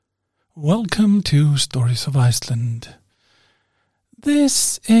Welcome to Stories of Iceland.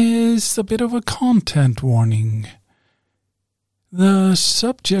 This is a bit of a content warning. The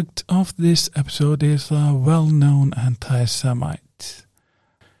subject of this episode is a well-known anti-Semite.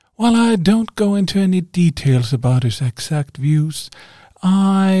 While I don't go into any details about his exact views,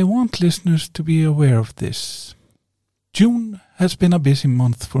 I want listeners to be aware of this. June has been a busy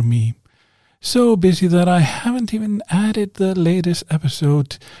month for me. So busy that I haven't even added the latest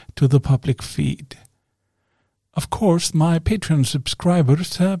episode to the public feed. Of course, my Patreon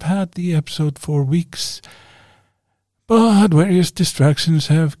subscribers have had the episode for weeks, but various distractions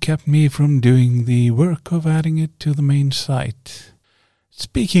have kept me from doing the work of adding it to the main site.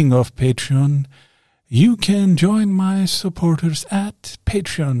 Speaking of Patreon, you can join my supporters at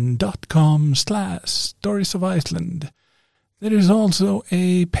patreon.com/storiesoficeland. There is also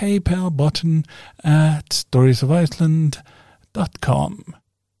a PayPal button at storiesoficeland.com.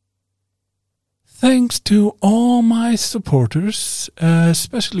 Thanks to all my supporters,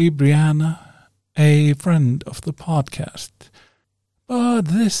 especially Brianna, a friend of the podcast. But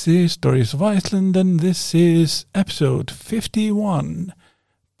this is Stories of Iceland, and this is episode 51,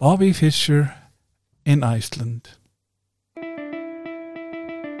 Bobby Fischer in Iceland.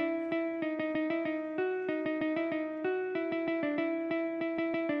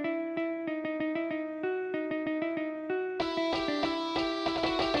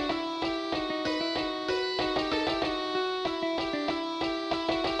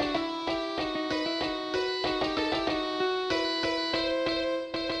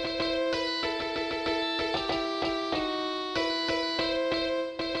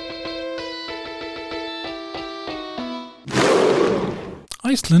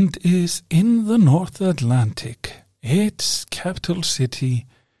 Iceland is in the North Atlantic. Its capital city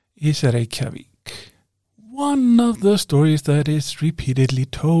is Reykjavik. One of the stories that is repeatedly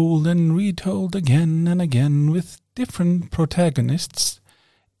told and retold again and again with different protagonists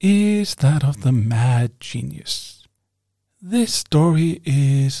is that of the mad genius. This story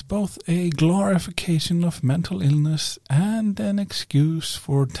is both a glorification of mental illness and an excuse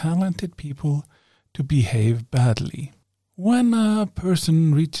for talented people to behave badly. When a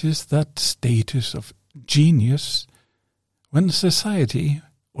person reaches that status of genius, when society,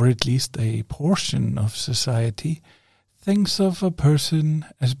 or at least a portion of society, thinks of a person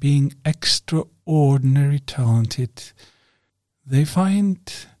as being extraordinarily talented, they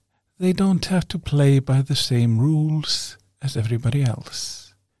find they don't have to play by the same rules as everybody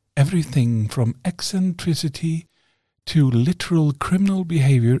else. Everything from eccentricity to literal criminal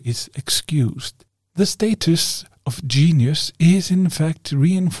behavior is excused. The status of genius is in fact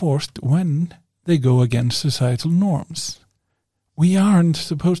reinforced when they go against societal norms. We aren't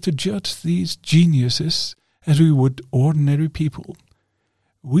supposed to judge these geniuses as we would ordinary people.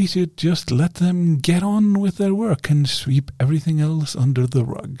 We should just let them get on with their work and sweep everything else under the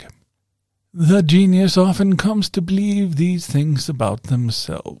rug. The genius often comes to believe these things about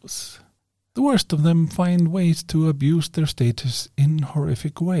themselves. The worst of them find ways to abuse their status in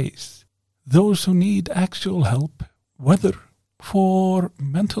horrific ways. Those who need actual help, whether for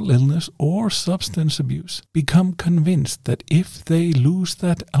mental illness or substance abuse, become convinced that if they lose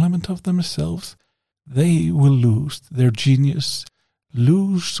that element of themselves, they will lose their genius,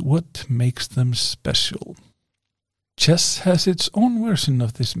 lose what makes them special. Chess has its own version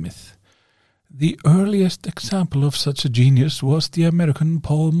of this myth. The earliest example of such a genius was the American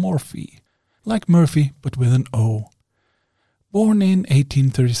Paul Morphy, like Murphy but with an O. Born in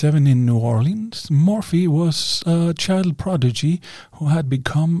 1837 in New Orleans, Morphy was a child prodigy who had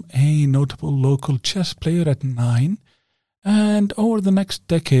become a notable local chess player at 9, and over the next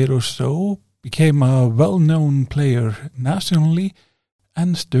decade or so became a well-known player nationally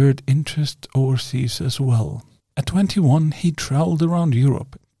and stirred interest overseas as well. At 21, he traveled around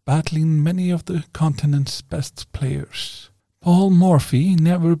Europe, battling many of the continent's best players. Paul Morphy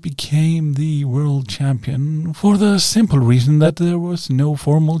never became the world champion for the simple reason that there was no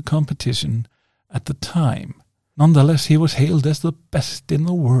formal competition at the time. Nonetheless, he was hailed as the best in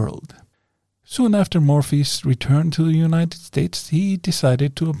the world. Soon after Morphy's return to the United States, he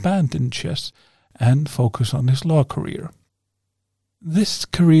decided to abandon chess and focus on his law career. This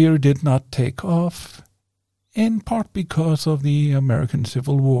career did not take off, in part because of the American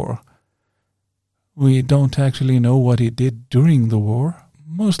Civil War. We don't actually know what he did during the war,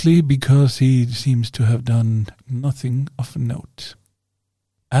 mostly because he seems to have done nothing of note.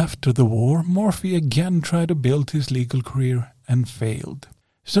 After the war, Morphy again tried to build his legal career and failed.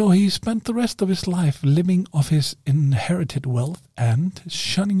 So he spent the rest of his life living off his inherited wealth and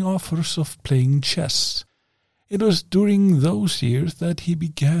shunning offers of playing chess. It was during those years that he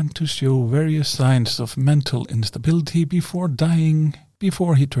began to show various signs of mental instability before dying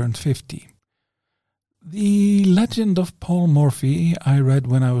before he turned 50. The legend of Paul Morphy I read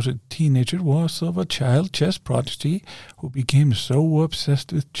when I was a teenager was of a child chess prodigy who became so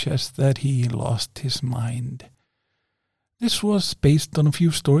obsessed with chess that he lost his mind. This was based on a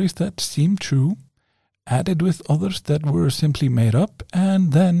few stories that seemed true, added with others that were simply made up,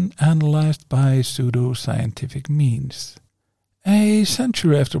 and then analyzed by pseudo-scientific means. A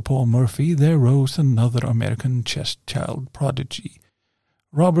century after Paul Morphy, there rose another American chess child prodigy,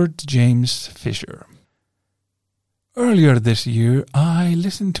 Robert James Fischer. Earlier this year, I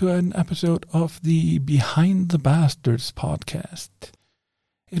listened to an episode of the Behind the Bastards podcast.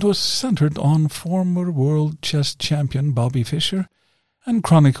 It was centered on former world chess champion Bobby Fischer and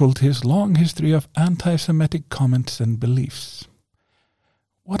chronicled his long history of anti-Semitic comments and beliefs.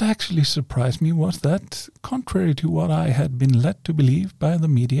 What actually surprised me was that, contrary to what I had been led to believe by the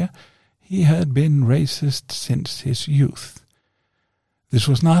media, he had been racist since his youth. This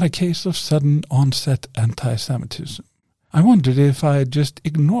was not a case of sudden onset anti-Semitism. I wondered if I had just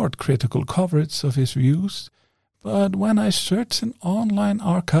ignored critical coverage of his views, but when I searched an online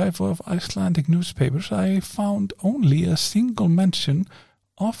archive of Icelandic newspapers, I found only a single mention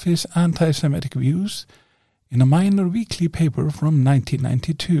of his anti-Semitic views in a minor weekly paper from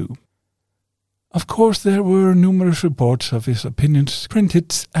 1992. Of course, there were numerous reports of his opinions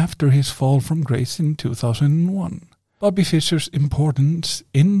printed after his fall from grace in 2001. Bobby Fischer's importance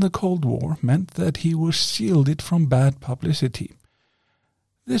in the Cold War meant that he was shielded from bad publicity.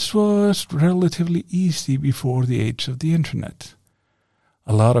 This was relatively easy before the age of the internet.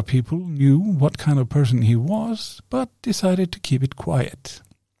 A lot of people knew what kind of person he was, but decided to keep it quiet.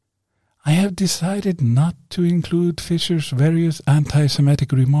 I have decided not to include Fischer's various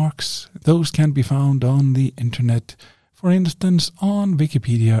anti-Semitic remarks. Those can be found on the internet, for instance on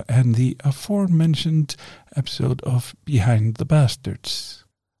Wikipedia and the aforementioned episode of Behind the Bastards.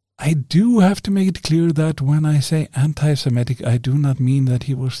 I do have to make it clear that when I say anti-Semitic, I do not mean that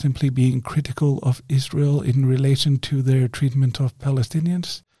he was simply being critical of Israel in relation to their treatment of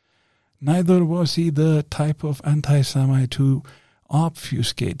Palestinians. Neither was he the type of anti-Semite who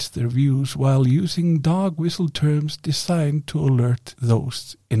obfuscates their views while using dog-whistle terms designed to alert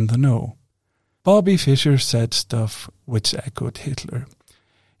those in the know. Bobby Fischer said stuff which echoed Hitler.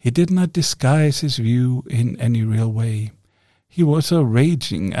 He did not disguise his view in any real way. He was a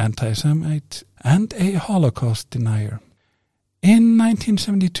raging anti-Semite and a Holocaust denier. In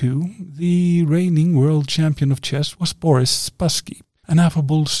 1972, the reigning world champion of chess was Boris Spassky, an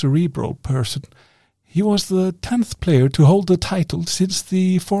affable, cerebral person. He was the 10th player to hold the title since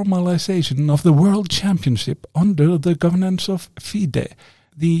the formalization of the World Championship under the governance of FIDE,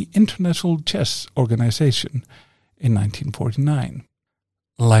 the International Chess Organization, in 1949.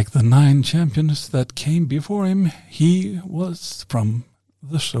 Like the 9 champions that came before him, he was from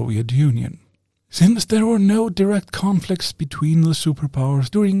the Soviet Union. Since there were no direct conflicts between the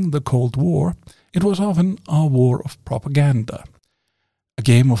superpowers during the Cold War, it was often a war of propaganda. A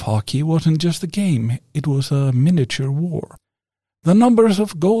game of hockey wasn't just a game, it was a miniature war. The numbers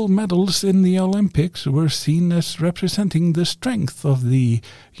of gold medals in the Olympics were seen as representing the strength of the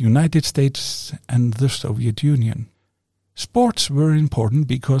United States and the Soviet Union. Sports were important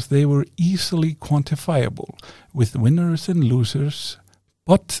because they were easily quantifiable, with winners and losers,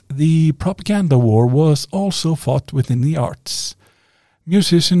 but the propaganda war was also fought within the arts.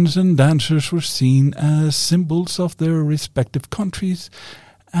 Musicians and dancers were seen as symbols of their respective countries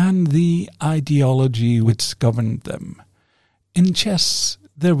and the ideology which governed them. In chess,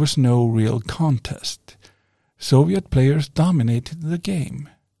 there was no real contest. Soviet players dominated the game.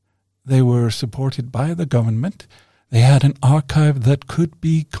 They were supported by the government. They had an archive that could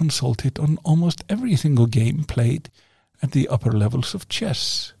be consulted on almost every single game played at the upper levels of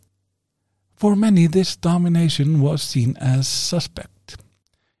chess. For many, this domination was seen as suspect.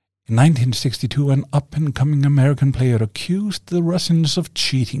 In 1962, an up-and-coming American player accused the Russians of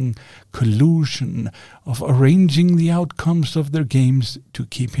cheating, collusion, of arranging the outcomes of their games to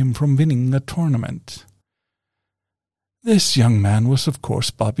keep him from winning a tournament. This young man was, of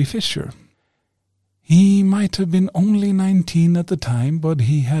course, Bobby Fischer. He might have been only 19 at the time, but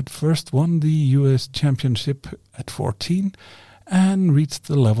he had first won the U.S. Championship at 14 and reached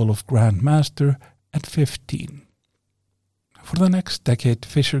the level of Grandmaster at 15. For the next decade,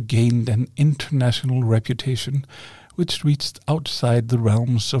 Fischer gained an international reputation which reached outside the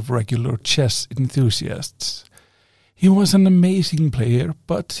realms of regular chess enthusiasts. He was an amazing player,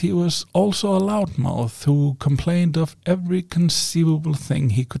 but he was also a loudmouth who complained of every conceivable thing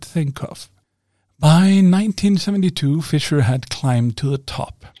he could think of. By 1972, Fischer had climbed to the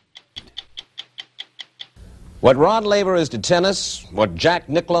top. What Rod Laver is to tennis, what Jack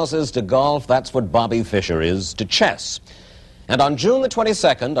Nicklaus is to golf, that's what Bobby Fischer is to chess. And on June the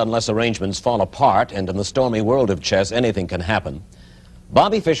 22nd, unless arrangements fall apart, and in the stormy world of chess anything can happen,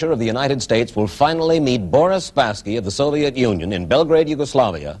 Bobby Fischer of the United States will finally meet Boris Spassky of the Soviet Union in Belgrade,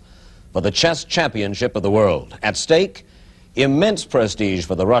 Yugoslavia, for the chess championship of the world. At stake, immense prestige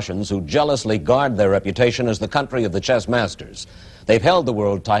for the Russians, who jealously guard their reputation as the country of the chess masters. They've held the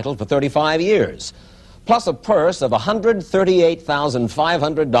world title for 35 years, plus a purse of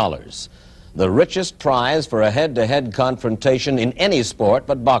 $138,500, the richest prize for a head-to-head confrontation in any sport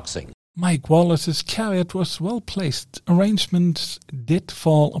but boxing. Mike Wallace's caveat was well placed. Arrangements did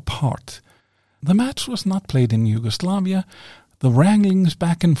fall apart. The match was not played in Yugoslavia. The wranglings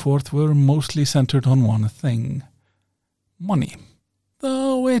back and forth were mostly centered on one thing: money.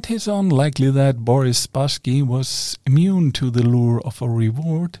 Though it is unlikely that Boris Spassky was immune to the lure of a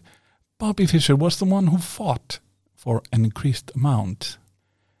reward, Bobby Fischer was the one who fought for an increased amount.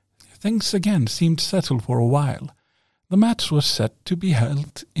 Things again seemed settled for a while. The match was set to be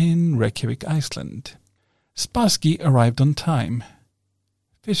held in Reykjavik, Iceland. Spassky arrived on time.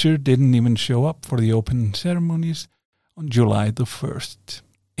 Fischer didn't even show up for the open ceremonies on July the 1st.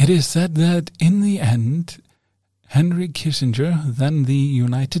 It is said that in the end, Henry Kissinger, then the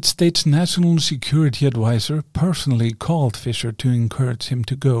United States National Security Advisor, personally called Fischer to encourage him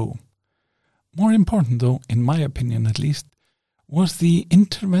to go. More important, though, in my opinion at least, was the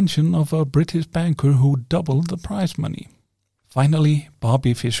intervention of a British banker who doubled the prize money. Finally,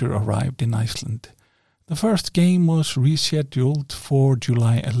 Bobby Fischer arrived in Iceland. The first game was rescheduled for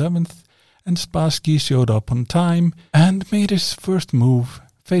July 11th, and Spassky showed up on time and made his first move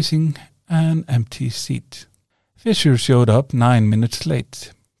facing an empty seat. Fischer showed up 9 minutes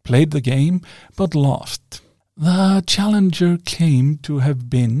late, played the game, but lost. The challenger claimed to have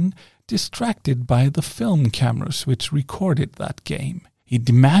been distracted by the film cameras which recorded that game. He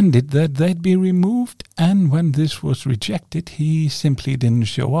demanded that they'd be removed, and when this was rejected, he simply didn't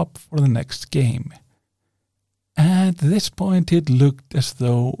show up for the next game. At this point, it looked as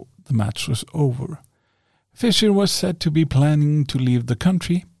though the match was over. Fischer was said to be planning to leave the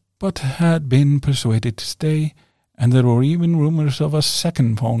country, but had been persuaded to stay, and there were even rumors of a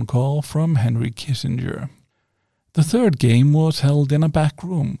second phone call from Henry Kissinger. The third game was held in a back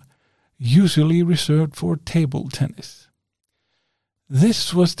room, usually reserved for table tennis.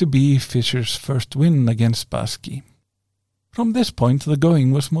 This was to be Fischer's first win against Spassky. From this point, the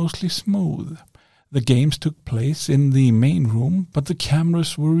going was mostly smooth. The games took place in the main room, but the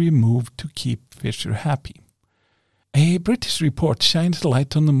cameras were removed to keep Fischer happy. A British report shines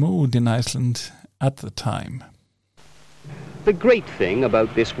light on the mood in Iceland at the time. The great thing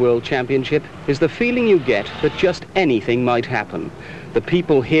about this World Championship is the feeling you get that just anything might happen. The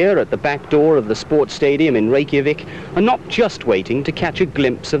people here at the back door of the sports stadium in Reykjavik are not just waiting to catch a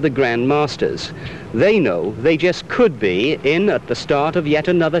glimpse of the Grand Masters. They know they just could be in at the start of yet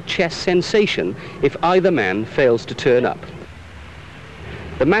another chess sensation if either man fails to turn up.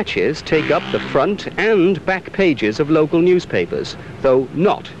 The matches take up the front and back pages of local newspapers, though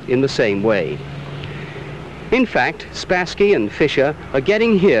not in the same way. In fact, Spassky and Fischer are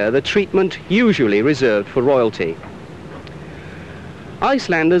getting here the treatment usually reserved for royalty.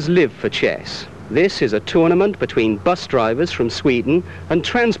 Icelanders live for chess. This is a tournament between bus drivers from Sweden and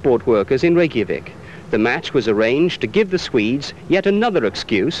transport workers in Reykjavik. The match was arranged to give the Swedes yet another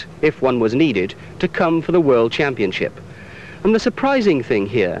excuse, if one was needed, to come for the World Championship. And the surprising thing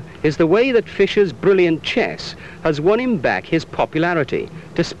here is the way that Fischer's brilliant chess has won him back his popularity,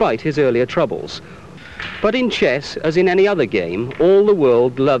 despite his earlier troubles. But in chess, as in any other game, all the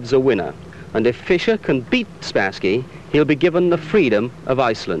world loves a winner. And if Fischer can beat Spassky, he'll be given the freedom of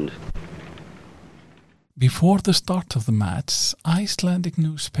Iceland. Before the start of the match, Icelandic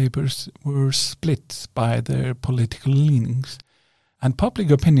newspapers were split by their political leanings, and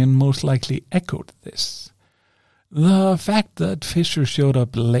public opinion most likely echoed this. The fact that Fischer showed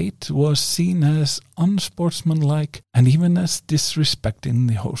up late was seen as unsportsmanlike and even as disrespecting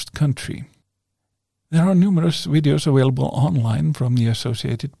the host country. There are numerous videos available online from the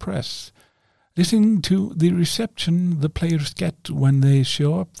Associated Press. Listening to the reception the players get when they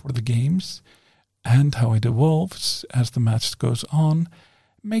show up for the games and how it evolves as the match goes on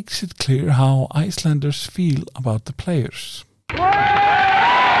makes it clear how Icelanders feel about the players.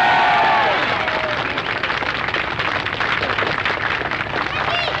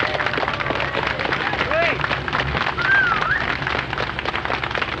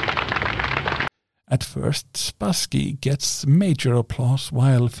 At At first, Spassky gets major applause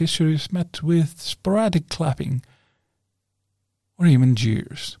while Fischer is met with sporadic clapping or even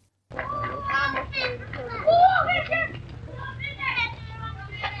jeers.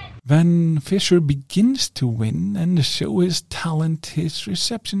 When Fischer begins to win and show his talent, his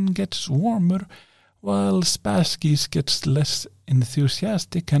reception gets warmer, while Spassky's gets less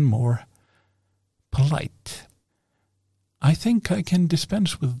enthusiastic and more polite. I think I can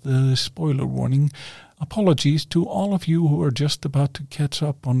dispense with the spoiler warning. Apologies to all of you who are just about to catch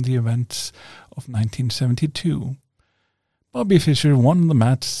up on the events of 1972. Bobby Fischer won the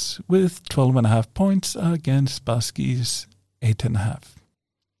match with 12.5 points against Spassky's 8.5.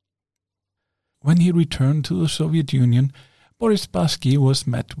 When he returned to the Soviet Union, Boris Spassky was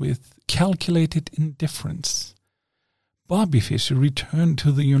met with calculated indifference. Bobby Fischer returned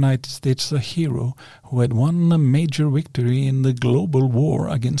to the United States a hero who had won a major victory in the global war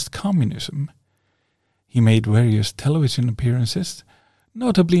against communism. He made various television appearances,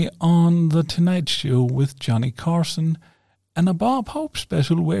 notably on The Tonight Show with Johnny Carson, and a Bob Hope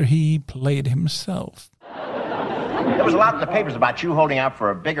special where he played himself. There was a lot in the papers about you holding out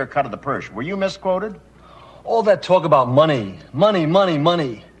for a bigger cut of the purse. Were you misquoted? All that talk about money.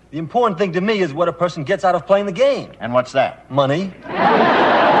 The important thing to me is what a person gets out of playing the game. And what's that? Money.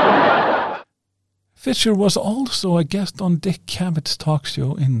 Fischer was also a guest on Dick Cavett's talk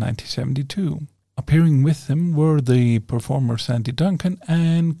show in 1972. Appearing with him were the performer Sandy Duncan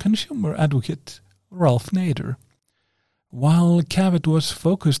and consumer advocate Ralph Nader. While Cavett was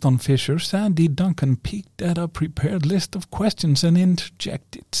focused on Fischer, Sandy Duncan peeked at a prepared list of questions and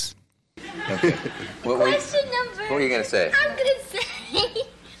interjected. Okay. Question number... What were you going to say? I'm going to say...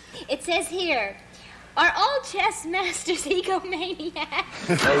 It says here, are all chess masters egomaniacs?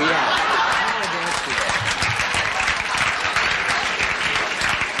 Oh, yeah. I'm going to answer that.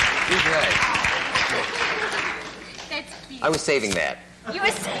 He's right. That's cute. I was saving that. You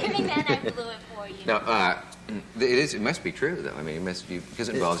were saving that, I blew it for you. No, it must be true, though. I mean, because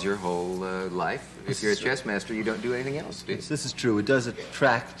it involves your whole life. If you're a chess master, you don't do anything else, do you? This is true. It does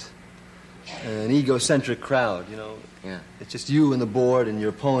attract an egocentric crowd, you know. Yeah. It's just you and the board and your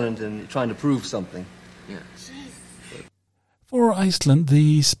opponent and you're trying to prove something. Yeah. For Iceland,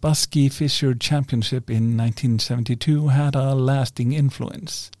 the Spassky-Fischer Championship in 1972 had a lasting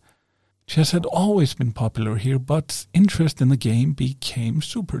influence. Chess had always been popular here, but interest in the game became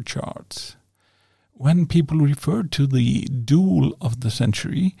supercharged. When people referred to the duel of the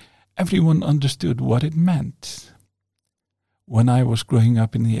century, everyone understood what it meant. When I was growing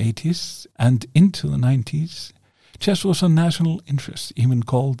up in the 80s and into the 90s, chess was a national interest, even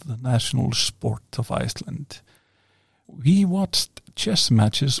called the national sport of Iceland. We watched chess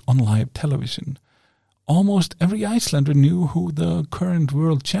matches on live television. Almost every Icelander knew who the current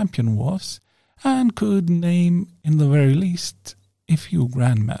world champion was and could name, in the very least, a few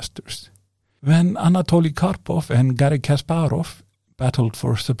grandmasters. When Anatoly Karpov and Garry Kasparov battled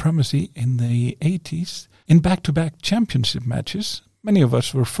for supremacy in the 80s, in back-to-back championship matches, many of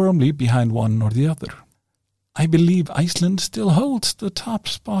us were firmly behind one or the other. I believe Iceland still holds the top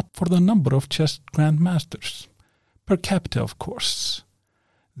spot for the number of chess grandmasters, per capita, of course.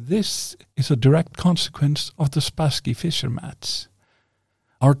 This is a direct consequence of the Spassky-Fischer match.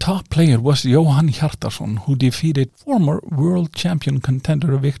 Our top player was Johan Hjartarson, who defeated former world champion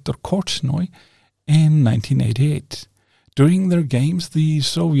contender Viktor Korchnoi in 1988. During their games, the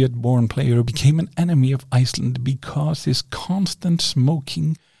Soviet-born player became an enemy of Iceland because his constant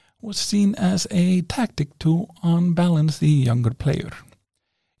smoking was seen as a tactic to unbalance the younger player.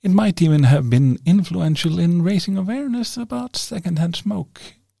 It might even have been influential in raising awareness about second-hand smoke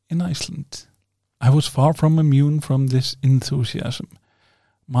in Iceland. I was far from immune from this enthusiasm.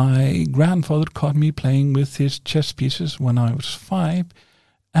 My grandfather caught me playing with his chess pieces when I was 5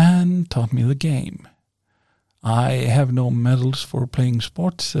 and taught me the game. I have no medals for playing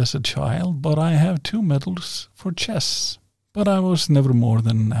sports as a child, but I have 2 medals for chess. But I was never more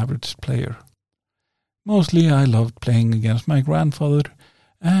than an average player. Mostly I loved playing against my grandfather,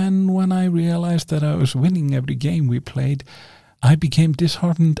 and when I realized that I was winning every game we played, I became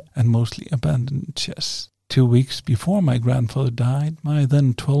disheartened and mostly abandoned chess. 2 weeks before my grandfather died, my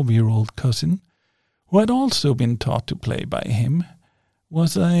then 12-year-old cousin, who had also been taught to play by him,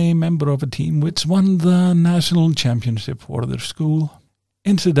 was a member of a team which won the national championship for their school.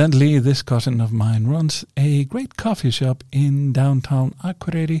 Incidentally, this cousin of mine runs a great coffee shop in downtown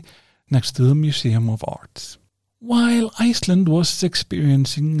Akureyri next to the Museum of Arts. While Iceland was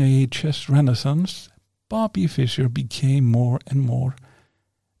experiencing a chess renaissance, Bobby Fischer became more and more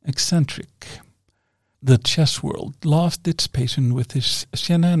eccentric. The chess world lost its patience with his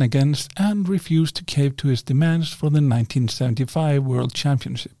shenanigans and refused to cave to his demands for the 1975 World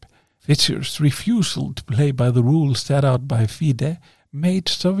Championship. Fischer's refusal to play by the rules set out by FIDE made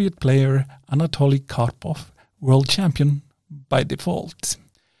Soviet player Anatoly Karpov world champion by default.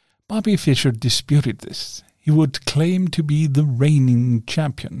 Bobby Fischer disputed this. He would claim to be the reigning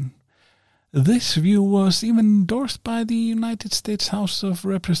champion. This view was even endorsed by the United States House of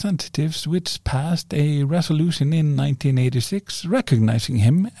Representatives, which passed a resolution in 1986 recognizing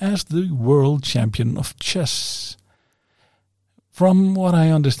him as the world champion of chess. From what I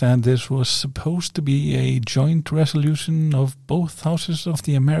understand, this was supposed to be a joint resolution of both houses of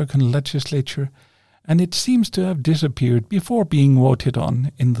the American legislature, and it seems to have disappeared before being voted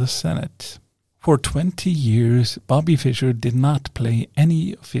on in the Senate. For 20 years, Bobby Fischer did not play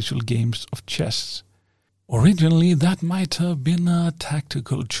any official games of chess. Originally, that might have been a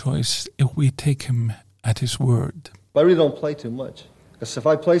tactical choice if we take him at his word. I really don't play too much, because if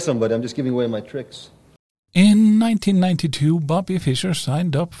I play somebody, I'm just giving away my tricks. In 1992, Bobby Fischer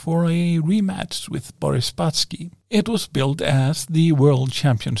signed up for a rematch with Boris Spassky. It was billed as the World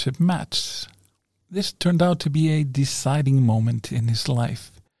Championship match. This turned out to be a deciding moment in his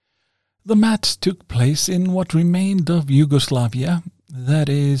life. The match took place in what remained of Yugoslavia, that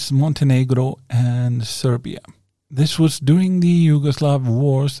is Montenegro and Serbia. This was during the Yugoslav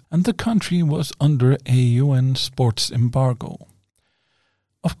wars, and the country was under a UN sports embargo.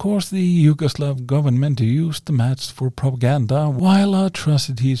 Of course, the Yugoslav government used the match for propaganda while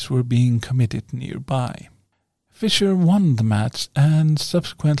atrocities were being committed nearby. Fischer won the match, and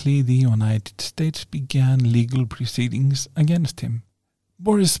subsequently the United States began legal proceedings against him.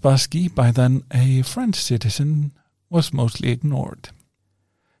 Boris Spassky, by then a French citizen, was mostly ignored.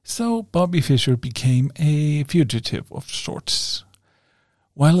 So Bobby Fischer became a fugitive of sorts.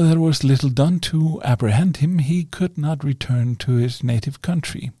 While there was little done to apprehend him, he could not return to his native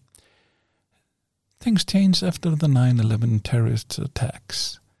country. Things changed after the 9/11 terrorist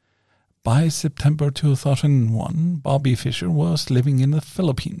attacks. By September 2001, Bobby Fischer was living in the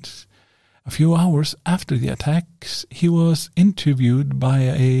Philippines. A few hours after the attacks, he was interviewed by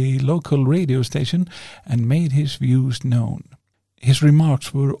a local radio station and made his views known. His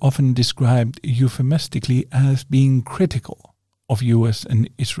remarks were often described euphemistically as being critical of U.S. and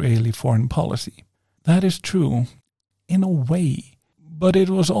Israeli foreign policy. That is true, in a way, but it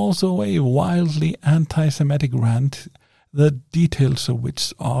was also a wildly anti-Semitic rant, the details of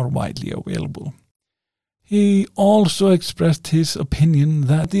which are widely available. He also expressed his opinion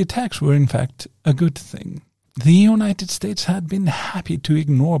that the attacks were in fact a good thing. The United States had been happy to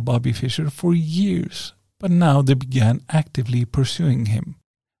ignore Bobby Fischer for years, but now they began actively pursuing him.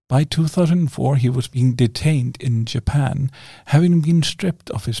 By 2004 he was being detained in Japan, having been stripped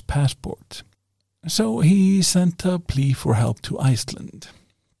of his passport. So he sent a plea for help to Iceland.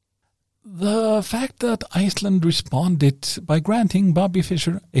 The fact that Iceland responded by granting Bobby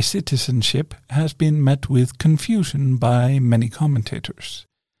Fischer a citizenship has been met with confusion by many commentators.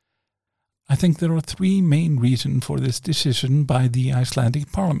 I think there are three main reasons for this decision by the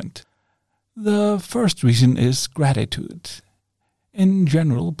Icelandic parliament. The first reason is gratitude. In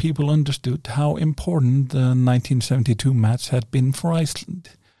general, people understood how important the 1972 match had been for Iceland.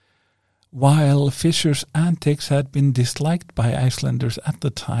 While Fischer's antics had been disliked by Icelanders at the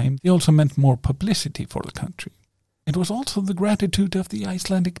time, they also meant more publicity for the country. It was also the gratitude of the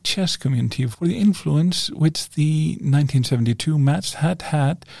Icelandic chess community for the influence which the 1972 match had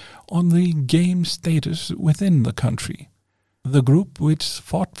had on the game status within the country. The group which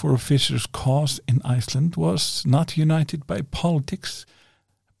fought for Fischer's cause in Iceland was not united by politics,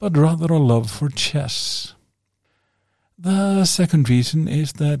 but rather a love for chess. The second reason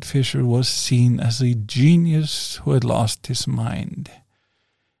is that Fischer was seen as a genius who had lost his mind.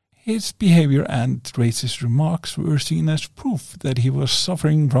 His behavior and racist remarks were seen as proof that he was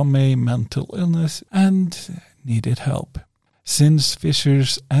suffering from a mental illness and needed help. Since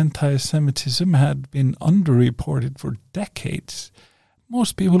Fischer's anti-Semitism had been underreported for decades,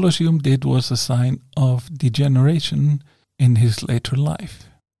 most people assumed it was a sign of degeneration in his later life.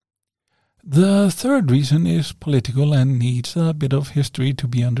 The third reason is political and needs a bit of history to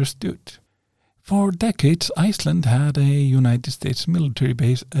be understood. For decades, Iceland had a United States military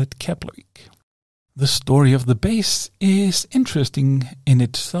base at Keflavik. The story of the base is interesting in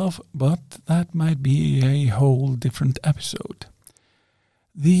itself, but that might be a whole different episode.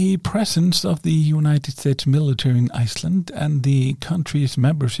 The presence of the United States military in Iceland and the country's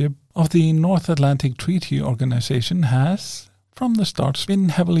membership of the North Atlantic Treaty Organization has, from the start, been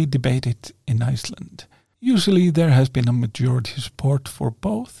heavily debated in Iceland. Usually there has been a majority support for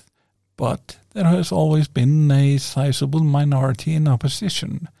both, but there has always been a sizable minority in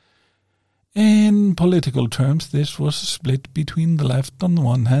opposition. In political terms, this was split between the left on the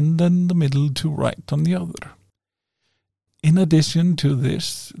one hand and the middle to right on the other. In addition to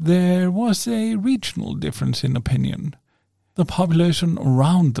this, there was a regional difference in opinion. The population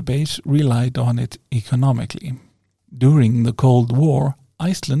around the base relied on it economically. During the Cold War,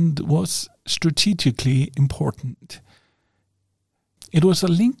 Iceland was strategically important. It was a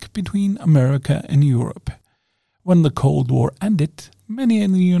link between America and Europe. When the Cold War ended, many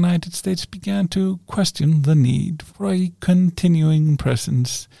in the United States began to question the need for a continuing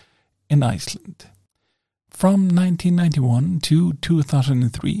presence in Iceland. From 1991 to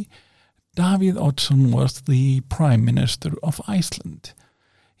 2003, Davíð Oddsson was the Prime Minister of Iceland.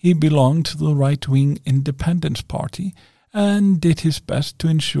 He belonged to the right-wing Independence Party and did his best to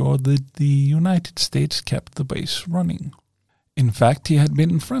ensure that the United States kept the base running. In fact, he had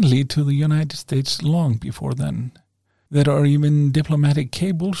been friendly to the United States long before then. There are even diplomatic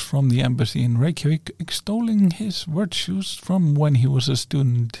cables from the embassy in Reykjavik extolling his virtues from when he was a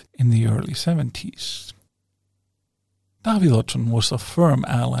student in the early 70s. Davíð Oddsson was a firm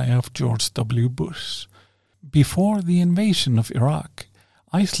ally of George W. Bush. Before the invasion of Iraq,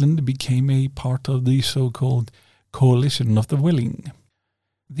 Iceland became a part of the so-called Coalition of the Willing.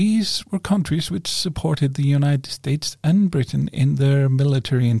 These were countries which supported the United States and Britain in their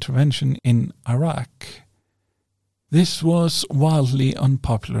military intervention in Iraq. This was wildly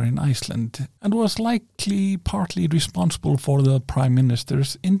unpopular in Iceland and was likely partly responsible for the Prime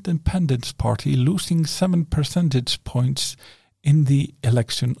Minister's Independence Party losing 7 percentage points in the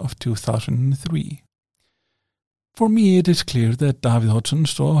election of 2003. For me, it is clear that Davíð Oddsson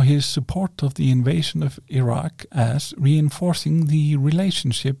saw his support of the invasion of Iraq as reinforcing the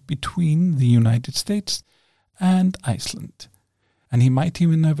relationship between the United States and Iceland, and he might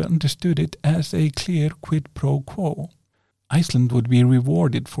even have understood it as a clear quid pro quo. Iceland would be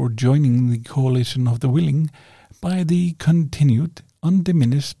rewarded for joining the Coalition of the Willing by the continued,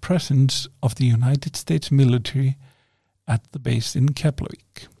 undiminished presence of the United States military at the base in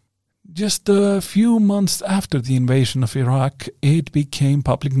Keflavik. Just a few months after the invasion of Iraq, it became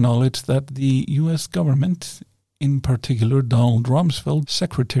public knowledge that the U.S. government, in particular Donald Rumsfeld,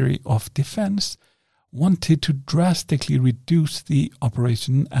 Secretary of Defense, wanted to drastically reduce the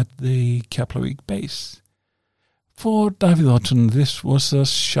operation at the Keflavik base. For Davíð Oddsson, this was a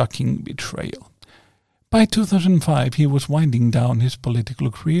shocking betrayal. By 2005, he was winding down his political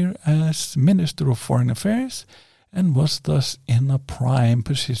career as Minister of Foreign Affairs and was thus in a prime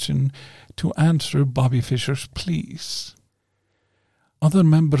position to answer Bobby Fischer's pleas. Other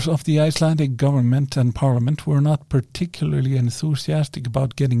members of the Icelandic government and parliament were not particularly enthusiastic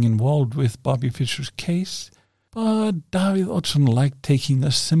about getting involved with Bobby Fischer's case, but Davíð Oddsson liked taking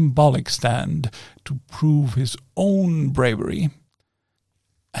a symbolic stand to prove his own bravery.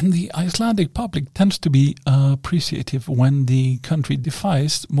 And the Icelandic public tends to be appreciative when the country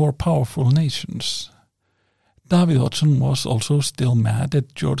defies more powerful nations. Davíð Oddsson was also still mad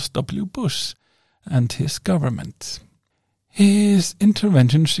at George W. Bush and his government. His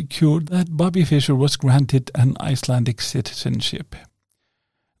intervention secured that Bobby Fischer was granted an Icelandic citizenship.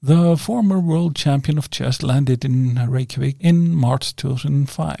 The former world champion of chess landed in Reykjavik in March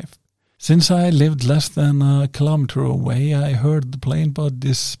 2005. Since I lived less than a kilometer away, I heard the plane, but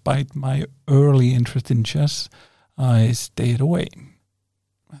despite my early interest in chess, I stayed away.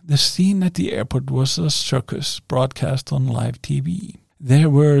 The scene at the airport was a circus broadcast on live TV. There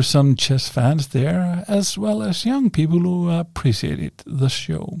were some chess fans there, as well as young people who appreciated the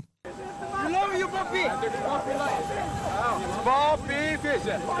show. I love you, Bobby! Bobby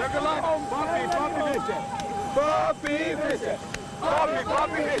Fischer! Bobby Fischer! Bobby Fischer! Bobby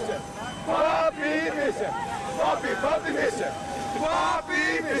Fischer! Bobby Fischer! Bobby Fischer!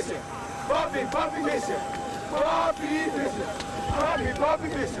 Bobby Fischer! Bobby Fischer! Bobby Fischer! Bobby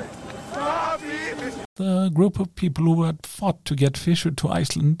Fischer! Bobby Fischer! The group of people who had fought to get Fischer to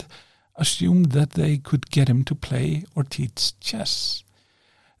Iceland assumed that they could get him to play or teach chess.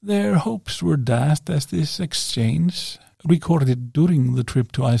 Their hopes were dashed as this exchange, recorded during the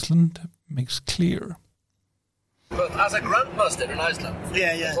trip to Iceland, makes clear. But as a grandmaster in Iceland,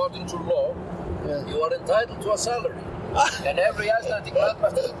 according to law, you are entitled to a salary. And every Icelandic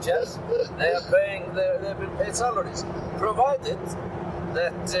grandmaster in chess, they've been paid salaries, provided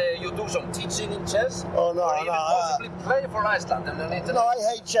that you do some teaching in chess, or even possibly play for Iceland in an international. No, I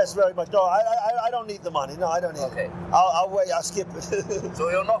hate chess very much. No, I don't need the money. No, I don't need it. I'll wait. I'll skip it. So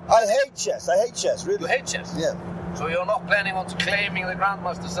you're not. I hate chess. Really. You hate chess? Yeah. So you're not planning on claiming the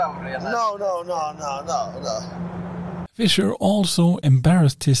grandmaster salary? And No. Fischer also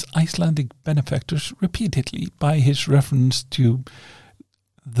embarrassed his Icelandic benefactors repeatedly by his reference to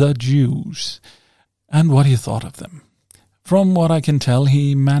the Jews and what he thought of them. From what I can tell,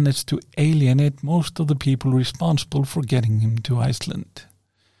 he managed to alienate most of the people responsible for getting him to Iceland.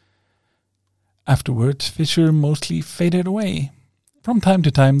 Afterwards, Fischer mostly faded away. From time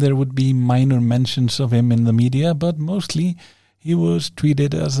to time there would be minor mentions of him in the media, but mostly he was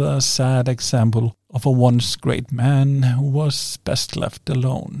treated as a sad example of a once great man who was best left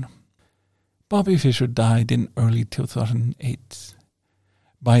alone. Bobby Fischer died in early 2008.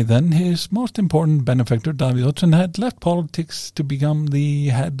 By then, his most important benefactor, Davíð Oddsson, had left politics to become the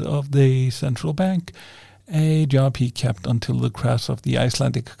head of the central bank, a job he kept until the crash of the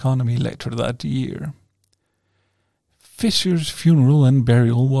Icelandic economy later that year. Fischer's funeral and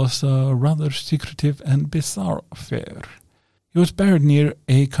burial was a rather secretive and bizarre affair. He was buried near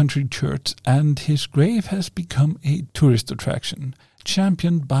a country church, and his grave has become a tourist attraction,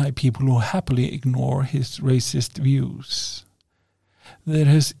 championed by people who happily ignore his racist views. There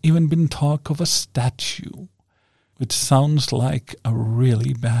has even been talk of a statue, which sounds like a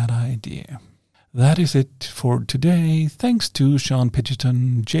really bad idea. That is it for today. Thanks to Sean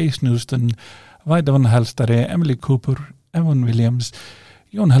Pitcherton, Jace Newston, Vaidavan Halstare, Emily Cooper, Evan Williams,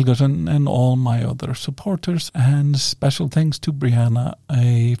 Jon Helgason, and all my other supporters, and special thanks to Brianna,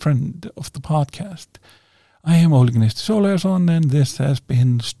 a friend of the podcast. I am Ole Gnist Solarsson, and this has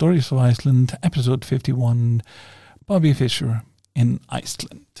been Stories of Iceland, episode 51, Bobby Fischer in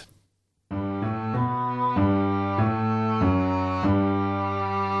Iceland.